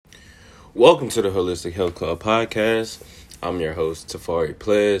Welcome to the Holistic Health Club podcast. I'm your host, Tafarri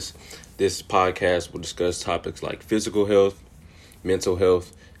Pleas. This podcast will discuss topics like physical health, mental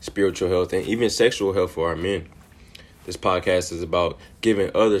health, spiritual health, and even sexual health for our men. This podcast is about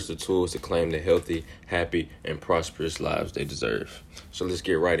giving others the tools to claim the healthy, happy, and prosperous lives they deserve. So let's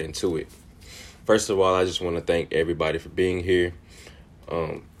get right into it. First of all, I just want to thank everybody for being here.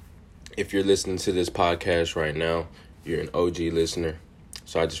 If you're listening to this podcast right now, you're an OG listener.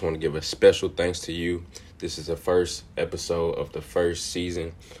 So I just want to give a special thanks to you. This is the first episode of the first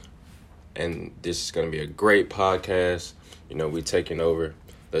season. And this is going to be a great podcast. We're taking over.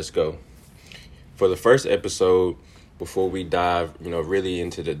 Let's go. For the first episode, before we dive, really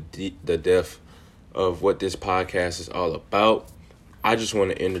into the depth of what this podcast is all about, I just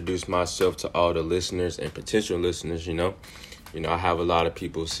want to introduce myself to all the listeners and potential listeners, I have a lot of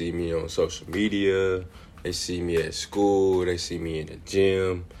people see me on social media. They see me at school. They see me in the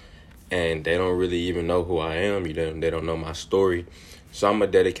gym. And they don't really even know who I am. They don't know my story. So I'm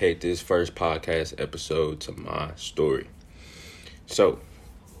going to dedicate this first podcast episode to my story. So,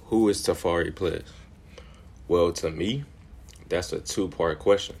 who is Tafarri Pleas? Well, to me, that's a two-part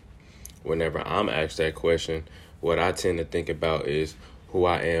question. Whenever I'm asked that question, what I tend to think about is who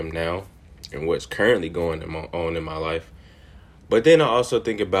I am now and what's currently going on in my life. But then I also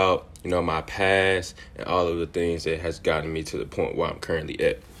think about, my past and all of the things that has gotten me to the point where I'm currently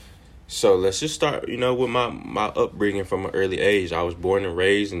at. So let's just start, with my upbringing from an early age. I was born and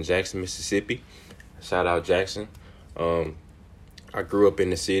raised in Jackson, Mississippi. Shout out Jackson. I grew up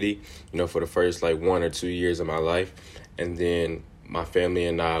in the city, for the first 1 or 2 years of my life. And then my family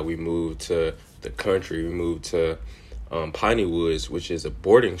and I, we moved to the country. We moved to Piney Woods, which is a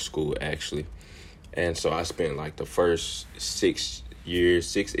boarding school, actually. And so I spent the first 6-ish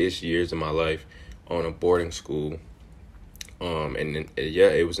years of my life on a boarding school.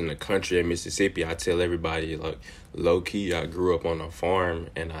 It was in the country in Mississippi. I tell everybody, low key, I grew up on a farm,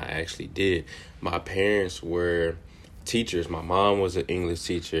 and I actually did. My parents were teachers. My mom was an English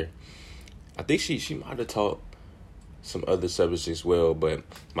teacher. I think she might have taught some other subjects as well, but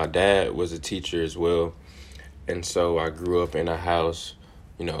my dad was a teacher as well. And so I grew up in a house,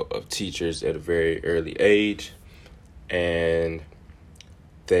 of teachers at a very early age, and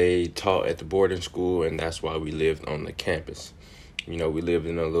they taught at the boarding school, and that's why we lived on the campus. We lived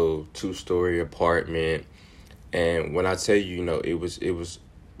in a little 2-story apartment, and when I tell you, it was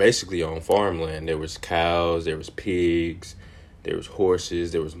basically on farmland. There was cows, there was pigs, there was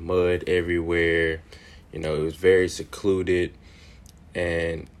horses, there was mud everywhere. It was very secluded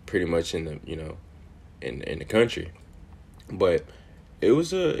and pretty much in the in the country, but it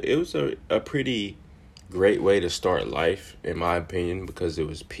was a pretty great way to start life, in my opinion, because it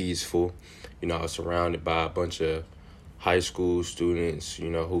was peaceful. I was surrounded by a bunch of high school students,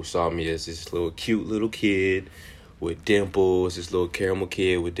 who saw me as this cute little kid with dimples, this little caramel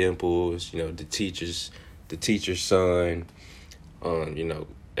kid with dimples, the teacher's son.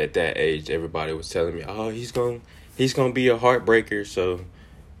 At that age, everybody was telling me, oh, he's gonna be a heartbreaker. So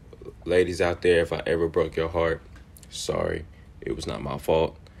ladies out there, if I ever broke your heart, sorry, it was not my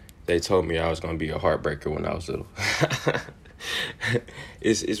fault. They told me I was going to be a heartbreaker when I was little.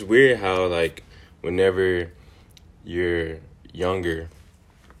 It's weird how, whenever you're younger,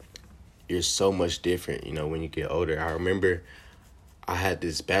 you're so much different, when you get older. I remember I had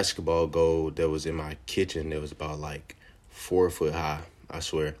this basketball goal that was in my kitchen that was about, 4 foot high, I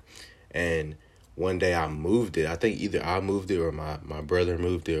swear. And one day I moved it. I think either I moved it or my brother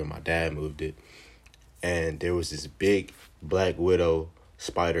moved it or my dad moved it. And there was this big black widow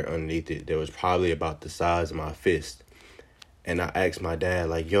spider underneath it that was probably about the size of my fist. And I asked my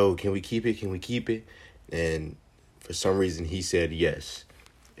dad, yo, can we keep it? Can we keep it? And for some reason, he said yes.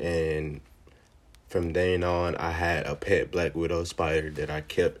 And from then on, I had a pet black widow spider that I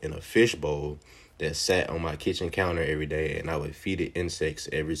kept in a fish bowl that sat on my kitchen counter every day, and I would feed it insects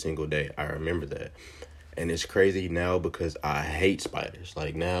every single day. I remember that. And it's crazy now because I hate spiders.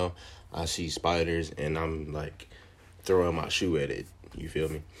 Now I see spiders and I'm throwing my shoe at it. You feel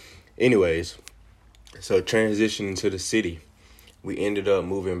me? Anyways, so transitioning to the city, we ended up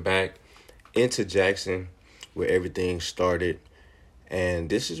moving back into Jackson where everything started. And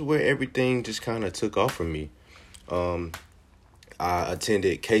this is where everything just kind of took off for me. I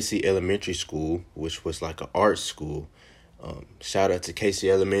attended Casey Elementary School, which was an art school. Shout out to Casey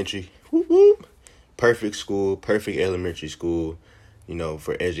Elementary. Whoop, whoop. Perfect school, perfect elementary school,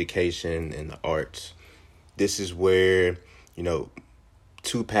 for education and the arts. This is where,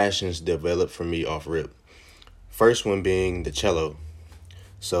 two passions developed for me off rip. First one being the cello.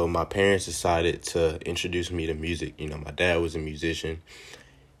 So my parents decided to introduce me to music. My dad was a musician.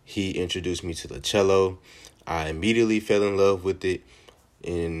 he introduced me to the cello. I immediately fell in love with it,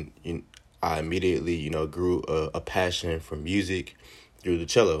 and I immediately, grew a passion for music through the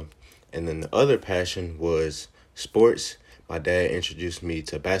cello. And then the other passion was sports. My dad introduced me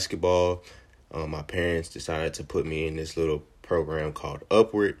to basketball. My parents decided to put me in this little program called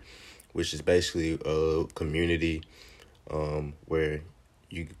Upward, which is basically a community where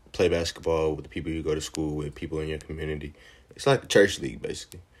you play basketball with the people you go to school with, people in your community. It's like a church league,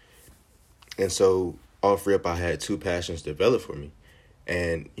 basically. And so off rip, I had two passions developed for me.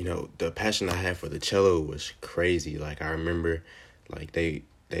 And, the passion I had for the cello was crazy. Like, I remember, like, they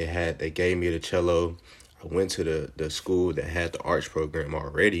gave me the cello. I went to the school that had the arts program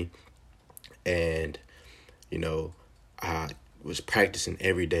already. And, I was practicing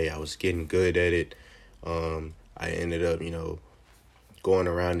every day. I was getting good at it. I ended up, going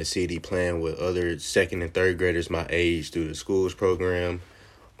around the city playing with other second and third graders my age through the school's program.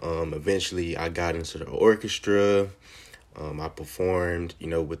 Eventually, I got into the orchestra. I performed,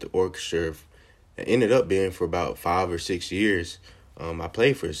 with the orchestra. It ended up being for about 5 or 6 years. I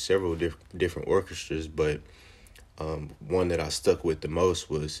played for several different orchestras, but one that I stuck with the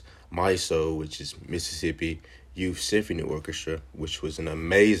most was MISO, which is Mississippi Youth Symphony Orchestra, which was an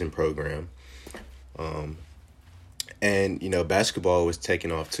amazing program. And, basketball was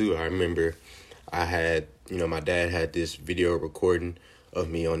taking off too. I remember I had, my dad had this video recording of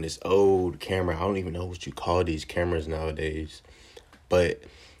me on this old camera. I don't even know what you call these cameras nowadays, but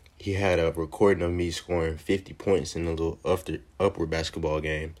he had a recording of me scoring 50 points in a little upward basketball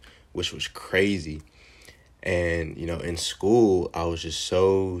game, which was crazy. And, in school, I was just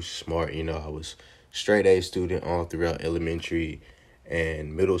so smart. I was straight A student all throughout elementary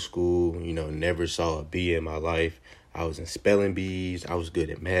and middle school, never saw a B in my life. I was in spelling bees. I was good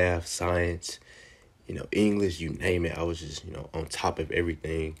at math, science, English, you name it. I was just, on top of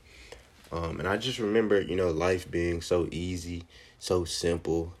everything. And I just remember, life being so easy, so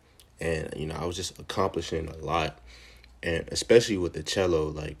simple. And, I was just accomplishing a lot. And especially with the cello,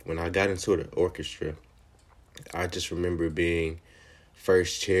 like when I got into the orchestra, I just remember being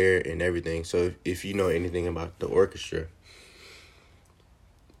first chair and everything. So if you know anything about the orchestra,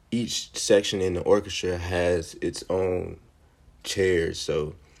 each section in the orchestra has its own chairs.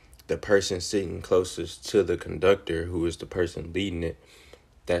 So the person sitting closest to the conductor, who is the person leading it,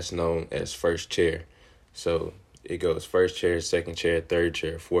 that's known as first chair. So it goes first chair, second chair, third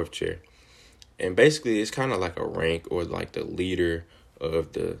chair, fourth chair. And basically it's kind of like a rank or like the leader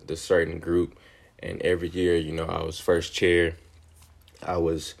of the certain group. And every year, I was first chair. I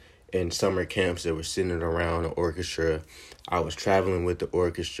was in summer camps that were centered around the orchestra. I was traveling with the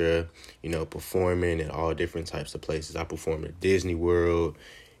orchestra, performing at all different types of places. I performed at Disney World.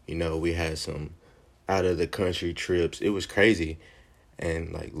 We had some out of the country trips. It was crazy.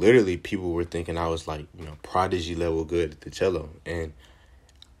 And like literally people were thinking I was like, prodigy level good at the cello. And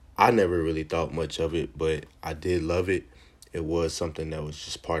I never really thought much of it, but I did love it. It was something that was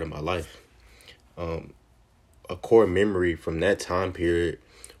just part of my life. A core memory from that time period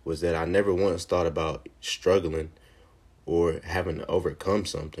was that I never once thought about struggling or having to overcome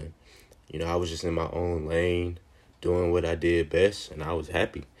something. I was just in my own lane, doing what I did best, and I was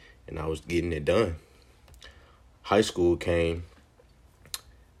happy, and I was getting it done. High school came.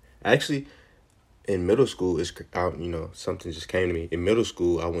 Actually, in middle school, something just came to me. In middle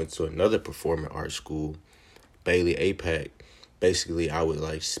school, I went to another performing arts school, Bailey APAC. Basically, I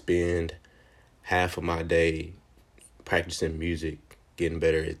would spend half of my day practicing music, getting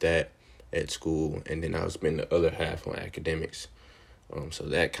better at that at school, and then I would spend the other half on academics. So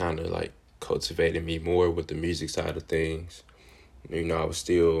that kind of cultivated me more with the music side of things. I was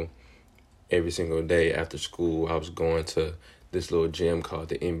still, every single day after school, I was going to this little gym called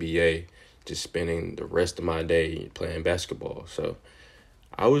the NBA, just spending the rest of my day playing basketball. So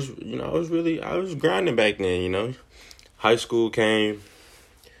I was grinding back then, High school came,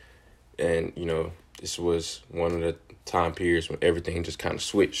 and, this was one of the time periods when everything just kind of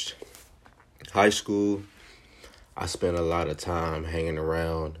switched. High school, I spent a lot of time hanging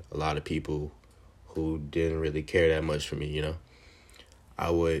around a lot of people who didn't really care that much for me, I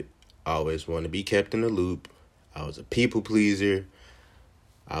would always want to be kept in the loop. I was a people pleaser.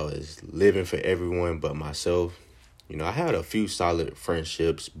 I was living for everyone but myself. I had a few solid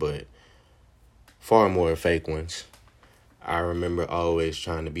friendships, but far more fake ones. I remember always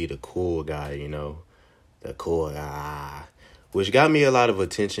trying to be the cool guy, the cool guy, which got me a lot of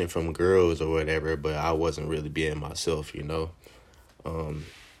attention from girls or whatever, but I wasn't really being myself,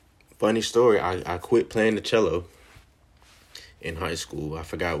 Funny story, I quit playing the cello in high school. I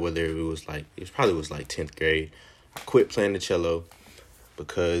forgot whether it probably was 10th grade. I quit playing the cello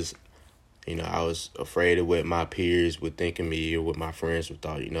because, I was afraid of what my peers would think of me or what my friends would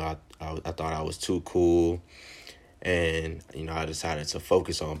thought. I thought I was too cool. And, I decided to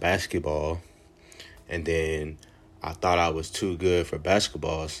focus on basketball. And then I thought I was too good for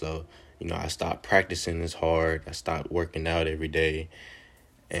basketball. So, I stopped practicing as hard. I stopped working out every day.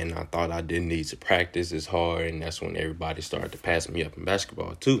 And I thought I didn't need to practice as hard. And that's when everybody started to pass me up in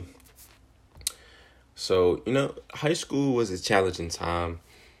basketball, too. So, high school was a challenging time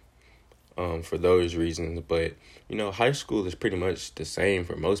for those reasons. But, high school is pretty much the same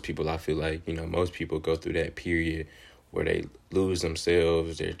for most people. I feel like, most people go through that period where they lose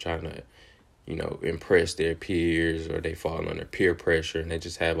themselves. They're trying to, impress their peers, or they fall under peer pressure, and they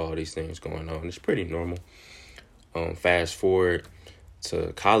just have all these things going on. It's pretty normal. Fast forward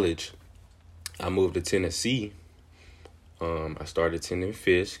to college, I moved to Tennessee. I started attending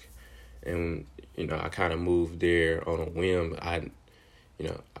Fisk, and, I kind of moved there on a whim.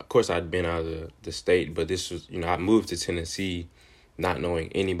 Of course, I'd been out of the state, but this was, I moved to Tennessee not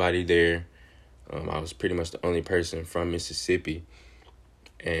knowing anybody there. I was pretty much the only person from Mississippi,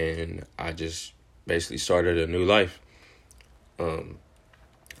 and I just basically started a new life.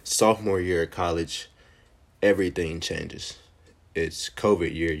 Sophomore year of college, everything changes. It's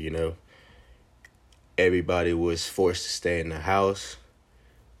COVID year, Everybody was forced to stay in the house.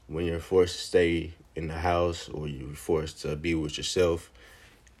 When you're forced to stay in the house, or you're forced to be with yourself,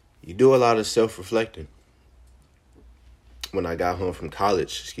 you do a lot of self-reflecting. When I got home from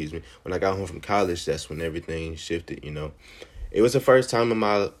college, that's when everything shifted, It was the first time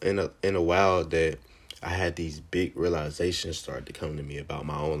in a while that I had these big realizations start to come to me about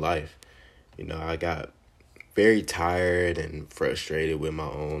my own life. I got very tired and frustrated with my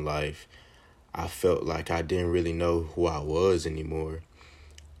own life. I felt like I didn't really know who I was anymore,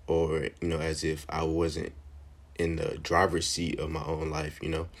 or, as if I wasn't in the driver's seat of my own life,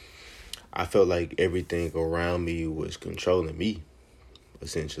 I felt like everything around me was controlling me,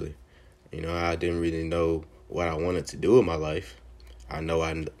 essentially. I didn't really know what I wanted to do in my life. I know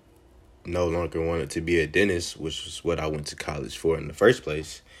I no longer wanted to be a dentist, which was what I went to college for in the first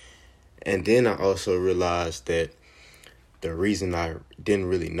place. And then I also realized that the reason I didn't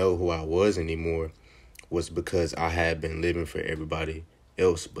really know who I was anymore was because I had been living for everybody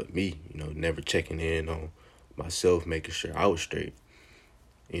else but me, never checking in on myself, making sure I was straight,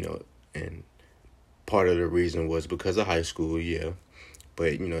 and part of the reason was because of high school, yeah.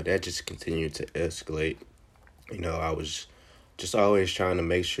 But, that just continued to escalate. I was just always trying to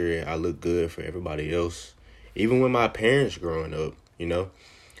make sure I looked good for everybody else. Even with my parents growing up,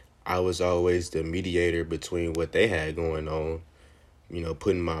 I was always the mediator between what they had going on,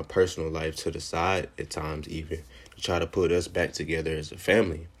 putting my personal life to the side at times even to try to put us back together as a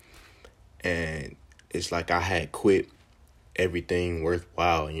family. And it's like I had quit everything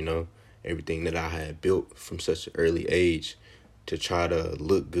worthwhile, everything that I had built from such an early age to try to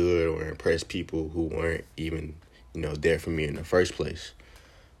look good or impress people who weren't even, there for me in the first place.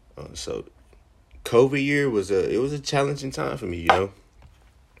 So COVID year was a challenging time for me,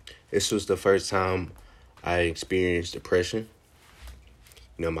 This was the first time I experienced depression.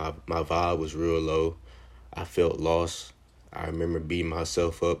 My vibe was real low. I felt lost. I remember beating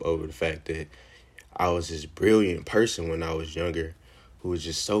myself up over the fact that I was this brilliant person when I was younger who was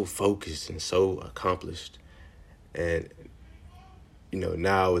just so focused and so accomplished. And,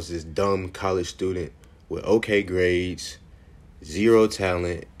 now I was this dumb college student with okay grades, zero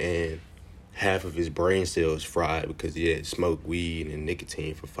talent, and half of his brain cells fried because he had smoked weed and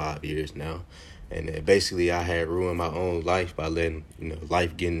nicotine for 5 years now. And basically I had ruined my own life by letting,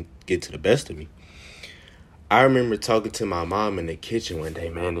 life get to the best of me. I remember talking to my mom in the kitchen one day,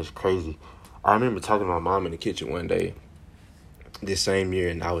 man, it's crazy. I remember talking to my mom in the kitchen one day this same year,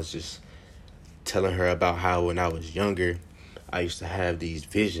 and I was just telling her about how when I was younger, I used to have these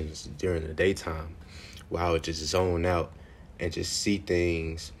visions during the daytime where I would just zone out and just see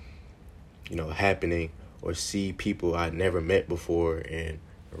things, happening, or see people I'd never met before, and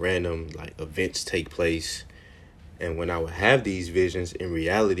random events take place. And when I would have these visions, in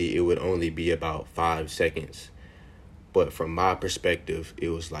reality, it would only be about 5 seconds. But from my perspective, it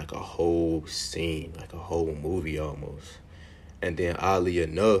was like a whole scene, like a whole movie almost. And then oddly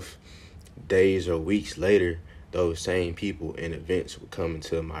enough, days or weeks later, those same people and events would come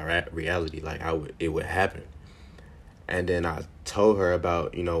into my reality, it would happen. And then I told her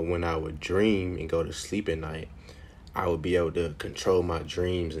about, when I would dream and go to sleep at night, I would be able to control my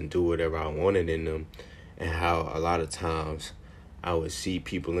dreams and do whatever I wanted in them. And how a lot of times I would see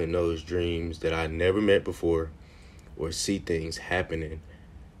people in those dreams that I never met before, or see things happening.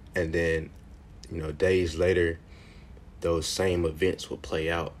 And then, days later, those same events would play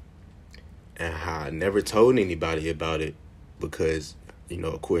out, and how I never told anybody about it because,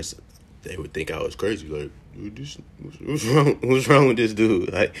 of course, they would think I was crazy. Like, dude, what's wrong? What's wrong with this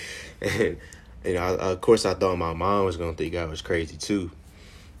dude? Like, and of course, I thought my mom was gonna think I was crazy too,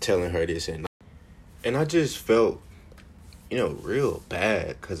 telling her this, and I just felt, real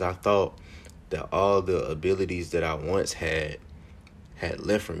bad because I thought that all the abilities that I once had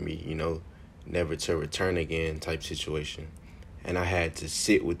left from me, never to return again type situation. And I had to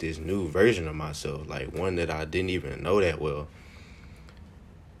sit with this new version of myself, like one that I didn't even know that well.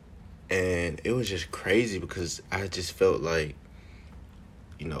 And it was just crazy because I just felt like,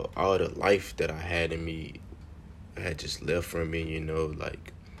 all the life that I had in me had just left from me,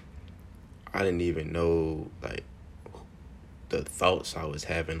 like I didn't even know, like, the thoughts I was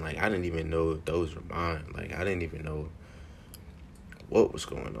having. Like, I didn't even know if those were mine. Like, I didn't even know what was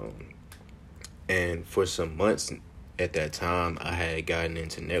going on. And for some months at that time, I had gotten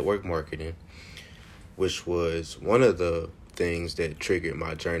into network marketing, which was one of the things that triggered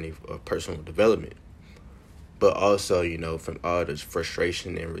my journey of personal development. But also, from all the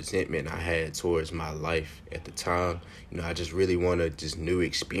frustration and resentment I had towards my life at the time, I just really wanted this new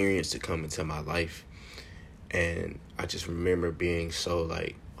experience to come into my life. And I just remember being so,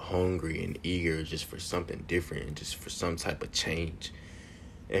 like, hungry and eager just for something different and just for some type of change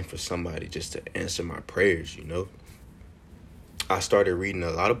and for somebody just to answer my prayers, I started reading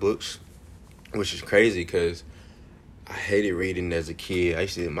a lot of books, which is crazy because I hated reading as a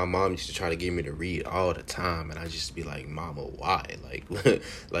kid. My mom used to try to get me to read all the time, and I just be like, "Mama, why? Like,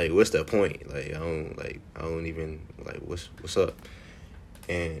 like, what's the point? Like, I don't even, like, what's up?"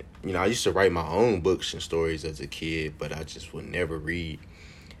 And, I used to write my own books and stories as a kid, but I just would never read.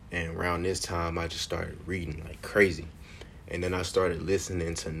 And around this time, I just started reading like crazy. And then I started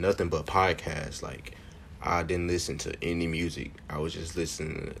listening to nothing but podcasts. Like, I didn't listen to any music. I was just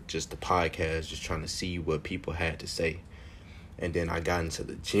listening to just the podcasts, just trying to see what people had to say. And then I got into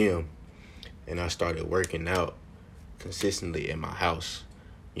the gym, and I started working out consistently in my house,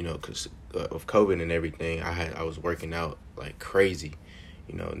 because of COVID and everything. I was working out like crazy,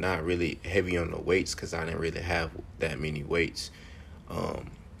 not really heavy on the weights because I didn't really have that many weights.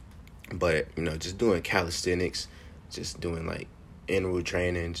 But, just doing calisthenics, just doing like interval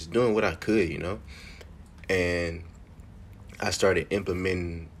training, just doing what I could, And I started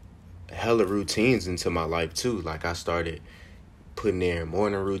implementing hella routines into my life too. Like, I started putting in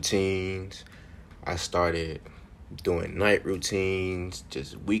morning routines. I started doing night routines,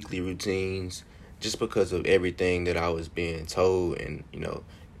 just weekly routines, just because of everything that I was being told and,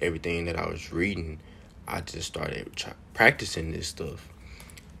 everything that I was reading. I just started practicing this stuff.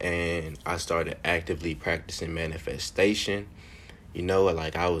 And I started actively practicing manifestation.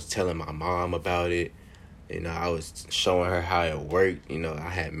 Like, I was telling my mom about it. I was showing her how it worked. I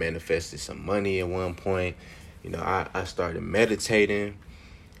had manifested some money at one point. I started meditating.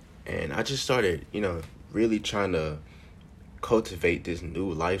 And I just started, really trying to cultivate this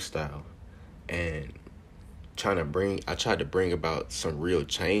new lifestyle. And I tried to bring about some real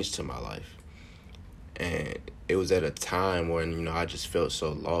change to my life. And it was at a time when, I just felt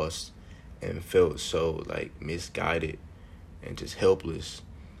so lost and felt so, like, misguided and just helpless.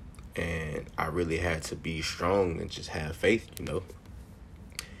 And I really had to be strong and just have faith,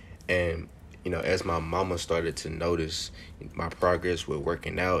 And, as my mama started to notice my progress with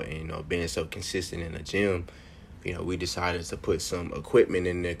working out and, being so consistent in the gym, we decided to put some equipment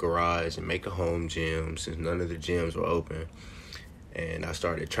in the garage and make a home gym since none of the gyms were open. And I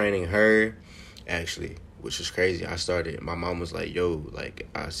started training her, actually, which is crazy. My mom was like, "Yo, like,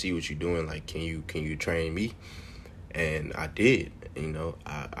 I see what you're doing. Like, can you train me?" And I did.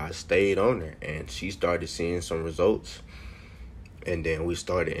 I stayed on her, and she started seeing some results. And then we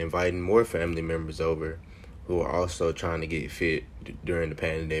started inviting more family members over who were also trying to get fit during the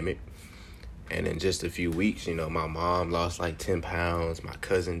pandemic. And in just a few weeks, my mom lost like 10 pounds. My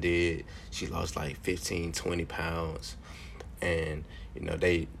cousin did. She lost like 15, 20 pounds. And,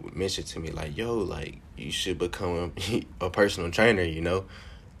 they mentioned to me like, "Yo, like, you should become a personal trainer,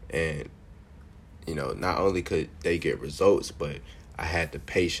 And, not only could they get results, but I had the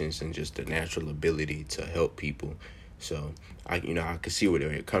patience and just the natural ability to help people. So I could see where they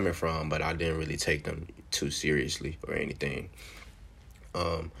were coming from, but I didn't really take them too seriously or anything.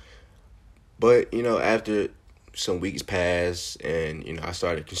 But, after some weeks passed and, I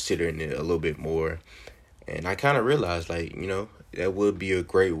started considering it a little bit more, and I kind of realized, like, that would be a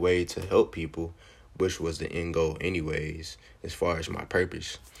great way to help people, which was the end goal anyways, as far as my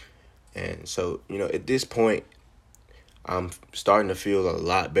purpose. And so, at this point, I'm starting to feel a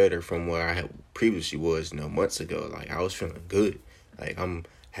lot better from where I had previously was, months ago. Like, I was feeling good. Like, I'm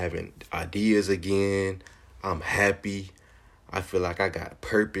having ideas again. I'm happy. I feel like I got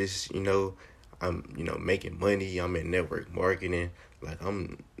purpose, I'm, making money. I'm in network marketing.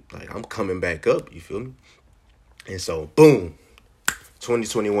 I'm coming back up, you feel me? And so, boom,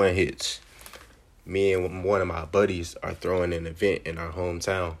 2021 hits. Me and one of my buddies are throwing an event in our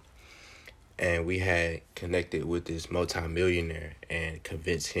hometown. And we had connected with this multimillionaire and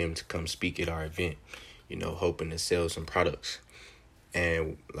convinced him to come speak at our event, hoping to sell some products.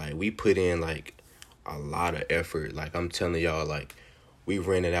 And like, we put in like a lot of effort. Like, I'm telling y'all, like, we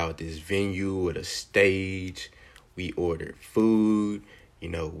rented out this venue with a stage. We ordered food.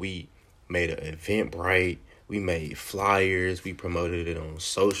 We made an Eventbrite. We made flyers. We promoted it on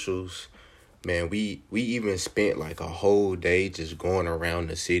socials. Man, we even spent like a whole day just going around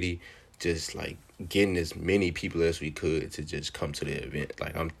the city, just like getting as many people as we could to just come to the event.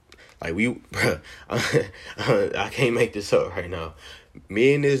 I can't make this up right now.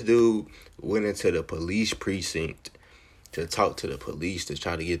 Me and this dude went into the police precinct to talk to the police to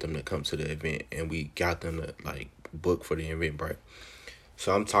try to get them to come to the event, and we got them to like book for the Eventbrite.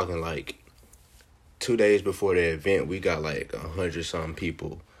 So I'm talking like 2 days before the event, we got like 100-some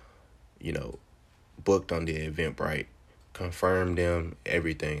people, booked on the Eventbrite, confirmed them,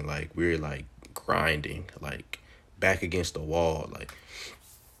 everything. Like, we're like grinding, like back against the wall, like.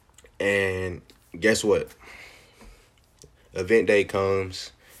 And guess what? Event day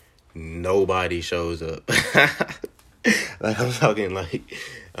comes, nobody shows up. I'm talking like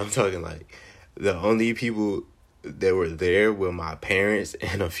the only people that were there were my parents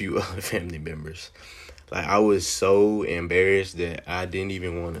and a few other family members. Like, I was so embarrassed that I didn't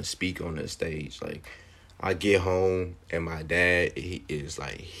even want to speak on the stage. Like, I get home and my dad, he is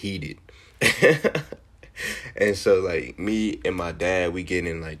like heated. And so like, me and my dad, we get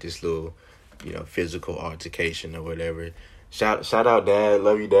in like this little, physical altercation or whatever. Shout out, Dad.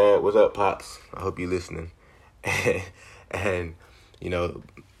 Love you, Dad. What's up, Pops? I hope you listening. And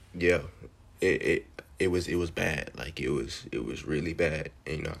yeah, it was bad. Like, it was really bad.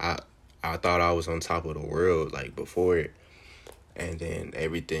 And, I thought I was on top of the world like before it, and then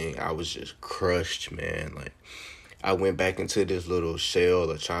everything, I was just crushed, man. Like, I went back into this little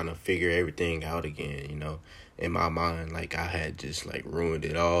shell of trying to figure everything out again, in my mind. Like, I had just like ruined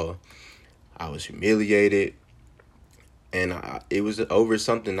it all. I was humiliated, and it was over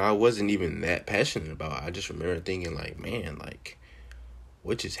something I wasn't even that passionate about. I just remember thinking like, man, like,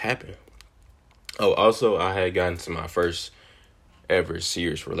 what just happened? Oh, also, I had gotten to my first ever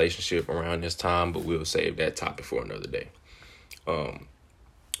serious relationship around this time, but we'll save that topic for another day.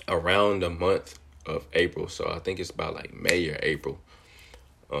 Around the month of April, so I think it's about like May or April,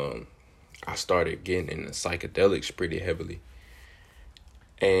 I started getting into psychedelics pretty heavily.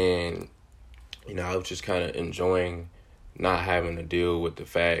 And, I was just kind of enjoying not having to deal with the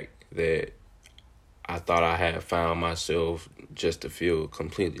fact that I thought I had found myself just to feel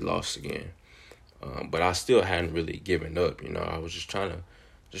completely lost again. But I still hadn't really given up. I was just trying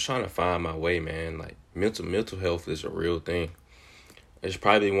to find my way, man. Like, mental health is a real thing. It's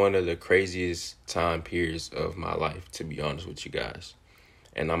probably one of the craziest time periods of my life, to be honest with you guys.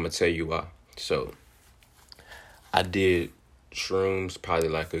 And I'm going to tell you why. So, I did shrooms probably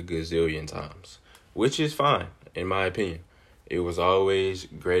like a gazillion times, which is fine, in my opinion. It was always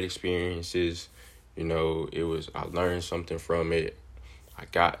great experiences. I learned something from it. I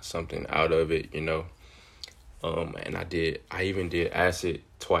got something out of it, and I even did acid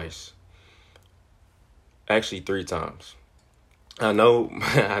twice. Actually, 3 times. I know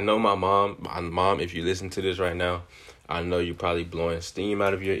my mom, if you listen to this right now, I know you're probably blowing steam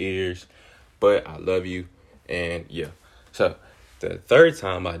out of your ears, but I love you. And yeah, so the 3rd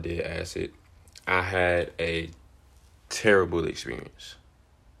time I did acid, I had a terrible experience.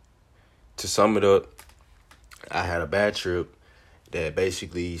 To sum it up, I had a bad trip that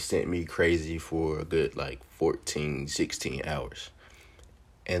basically sent me crazy for a good like 14, 16 hours.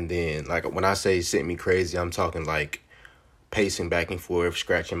 And then, like, when I say sent me crazy, I'm talking like pacing back and forth,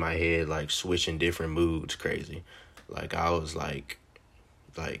 scratching my head, like switching different moods crazy. Like, I was like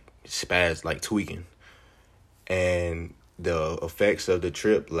spaz, like tweaking. And the effects of the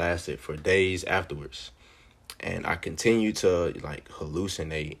trip lasted for days afterwards. And I continued to like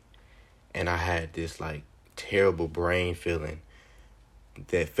hallucinate. And I had this like terrible brain feeling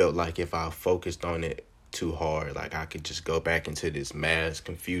that felt like if I focused on it too hard, like I could just go back into this mass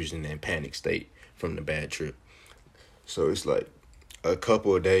confusion and panic state from the bad trip. So it's like a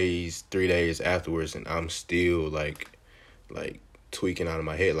couple of days, 3 days afterwards, and I'm still like tweaking out of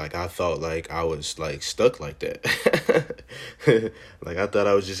my head. Like, I thought like I was like stuck like that. Like, I thought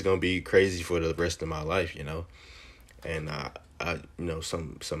I was just gonna be crazy for the rest of my life, And I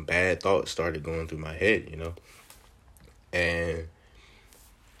some bad thoughts started going through my head, and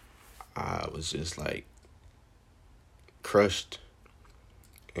I was just like crushed.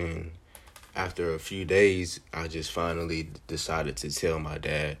 And after a few days, I just finally decided to tell my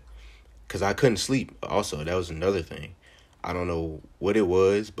dad, because I couldn't sleep. Also, that was another thing. I don't know what it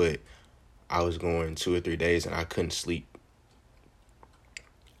was, but I was going 2 or 3 days and I couldn't sleep.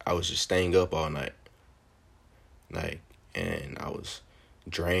 I was just staying up all night. And I was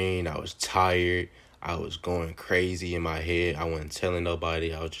drained. I was tired. I was going crazy in my head. I wasn't telling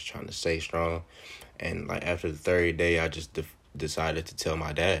nobody. I was just trying to stay strong. And like after the third day, I just decided to tell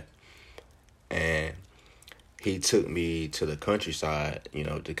my dad. And he took me to the countryside,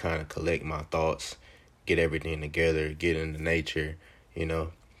 to kind of collect my thoughts, get everything together, get into nature,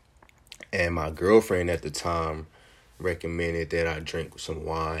 And my girlfriend at the time recommended that I drink some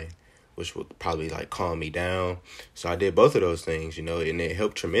wine, which would probably like calm me down. So I did both of those things, and it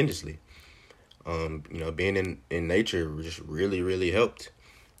helped tremendously. Being in nature just really, really helped.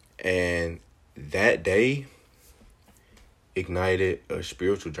 And that day ignited a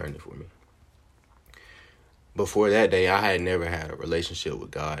spiritual journey for me. Before that day, I had never had a relationship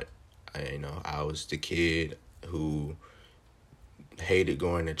with God. I was the kid who hated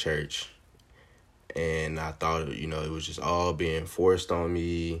going to church. And I thought, it was just all being forced on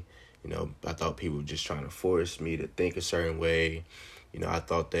me. I thought people were just trying to force me to think a certain way. I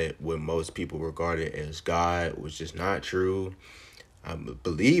thought that what most people regarded as God was just not true. I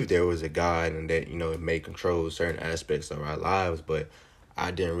believed there was a God and that, it may control certain aspects of our lives, but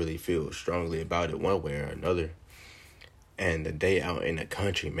I didn't really feel strongly about it one way or another. And the day out in the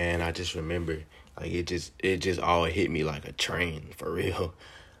country, man, I just remember, like, it just all hit me like a train, for real.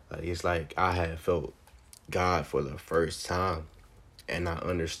 Like, it's like I had felt God for the first time, and I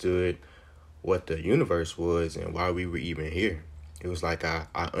understood what the universe was and why we were even here. It was like I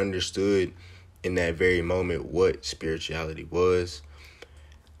understood in that very moment what spirituality was.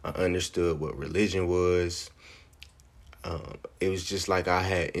 I understood what religion was. It was just like I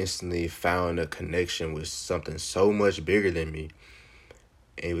had instantly found a connection with something so much bigger than me.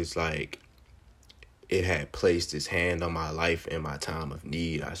 It was like it had placed its hand on my life in my time of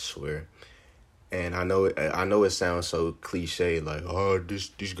need, I swear. And I know it sounds so cliche, like, oh, this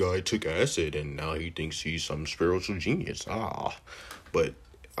guy took acid and now he thinks he's some spiritual genius. But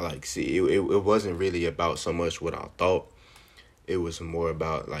like, see, it wasn't really about so much what I thought. It was more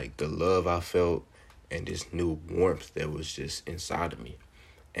about like the love I felt and this new warmth that was just inside of me.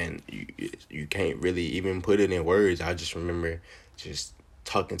 And you can't really even put it in words. I just remember just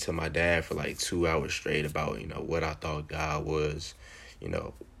talking to my dad for like 2 hours straight about, what I thought God was,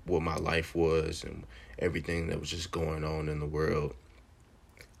 what my life was and everything that was just going on in the world.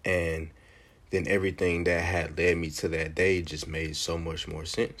 And then everything that had led me to that day just made so much more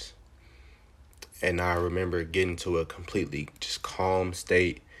sense. And I remember getting to a completely just calm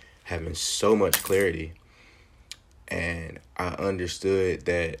state, having so much clarity. And I understood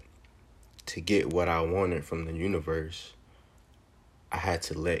that to get what I wanted from the universe, I had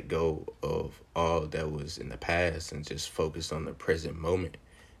to let go of all that was in the past and just focus on the present moment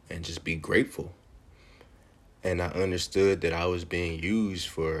and just be grateful. And I understood that I was being used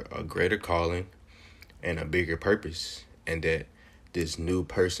for a greater calling and a bigger purpose, and that this new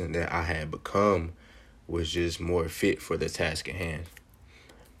person that I had become was just more fit for the task at hand.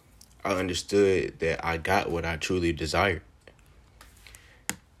 I understood that I got what I truly desired.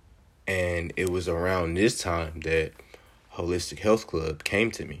 And it was around this time that Holistic Health Club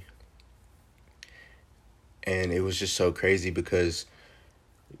came to me. And it was just so crazy because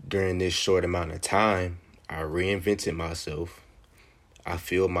during this short amount of time, I reinvented myself. I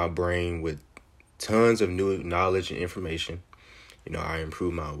filled my brain with tons of new knowledge and information. I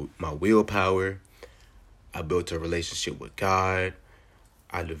improved my willpower. I built a relationship with God.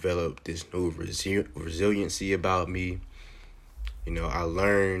 I developed this new resiliency about me. I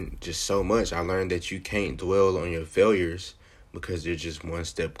learned just so much. I learned that you can't dwell on your failures because they're just one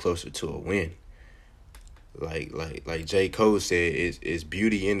step closer to a win. Like J. Cole said, it's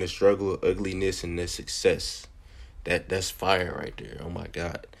beauty in the struggle, ugliness in the success. That's fire right there. Oh my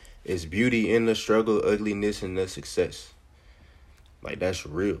God. It's beauty in the struggle, ugliness in the success. Like, that's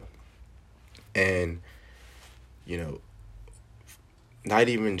real. And, not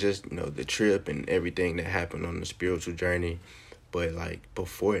even just, the trip and everything that happened on the spiritual journey, but like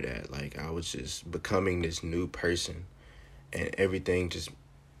before that, like I was just becoming this new person and everything just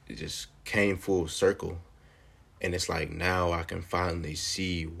came full circle. And it's like now I can finally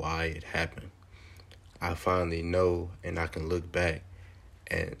see why it happened. I finally know, and I can look back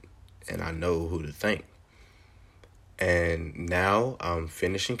and I know who to thank. And now I'm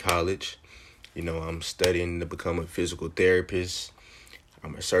finishing college. I'm studying to become a physical therapist.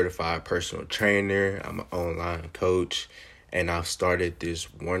 I'm a certified personal trainer. I'm an online coach. And I've started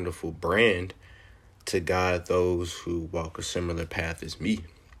this wonderful brand to guide those who walk a similar path as me.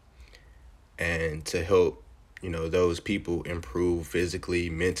 And to help, those people improve physically,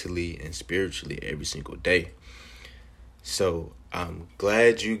 mentally, and spiritually every single day. So I'm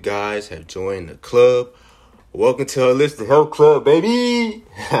glad you guys have joined the club. Welcome to our Holistic Health Club, baby.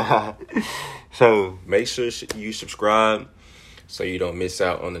 So make sure you subscribe so you don't miss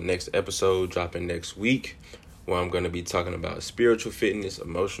out on the next episode dropping next week, where I'm going to be talking about spiritual fitness,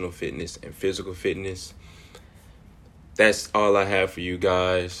 emotional fitness, and physical fitness. That's all I have for you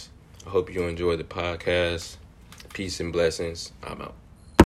guys. I hope you enjoy the podcast. Peace and blessings. I'm out.